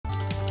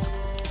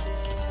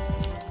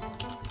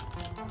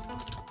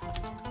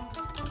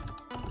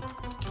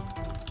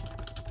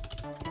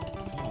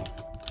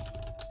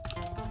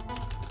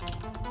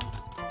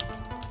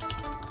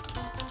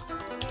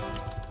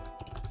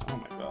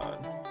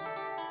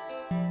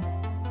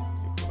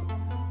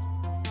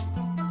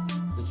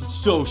This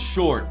is so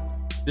short.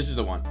 This is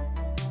the one.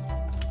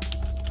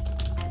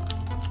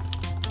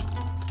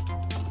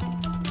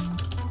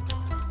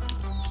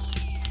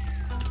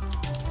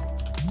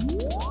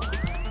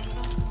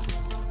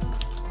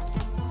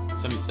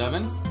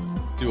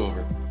 $77? Do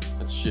over.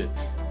 That's shit.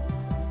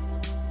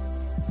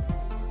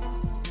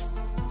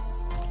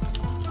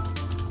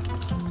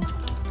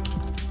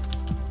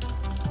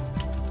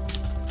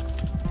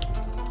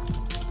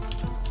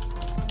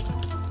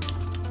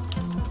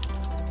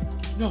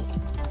 No.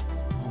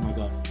 Oh my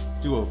god.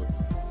 Do over.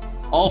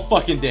 All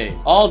fucking day.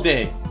 All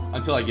day.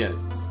 Until I get it.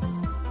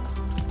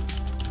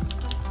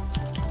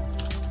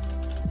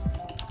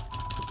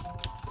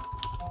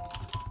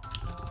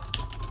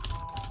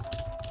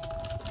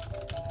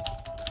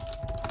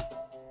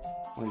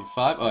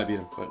 $185? Oh, I beat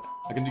him, but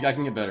I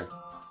can get better.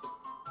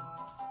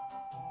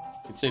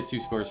 I can save 2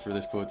 scores for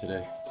this quote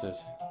today. It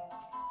says.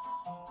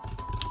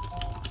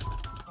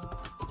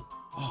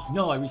 Oh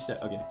no, I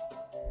reset. Okay.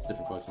 It's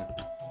different quotes now.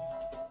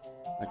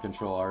 I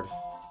control hard.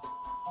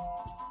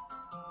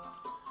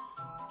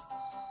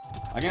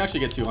 I can actually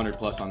get 200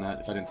 plus on that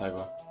if I didn't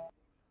typo.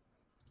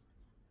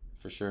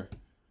 For sure.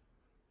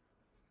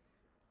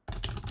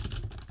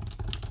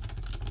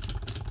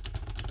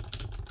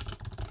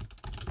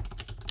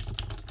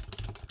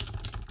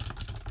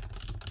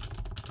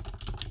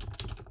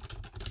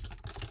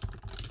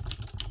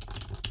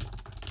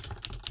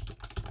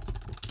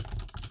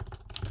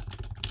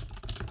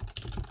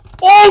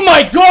 Oh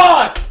my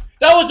god!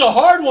 That was a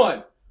hard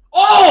one!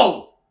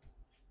 Oh!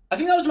 I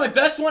think that was my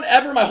best one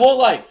ever my whole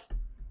life.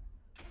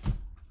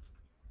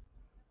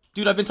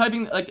 Dude, I've been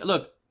typing, like,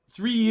 look,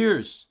 3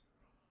 years.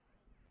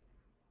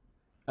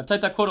 I've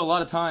typed that quote a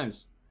lot of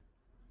times.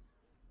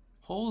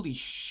 Holy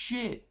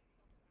shit.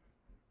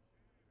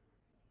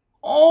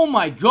 Oh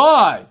my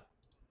god.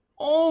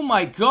 Oh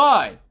my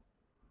god.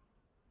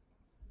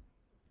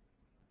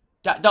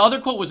 The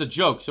other quote was a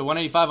joke, so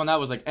 185 on that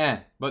was like, eh.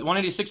 But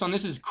 186 on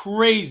this is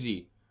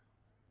crazy.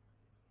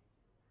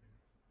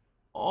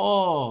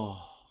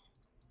 Oh.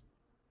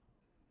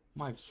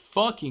 My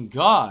fucking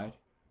god.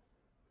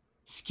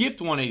 Skipped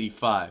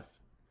 185.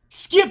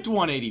 Skipped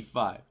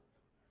 185.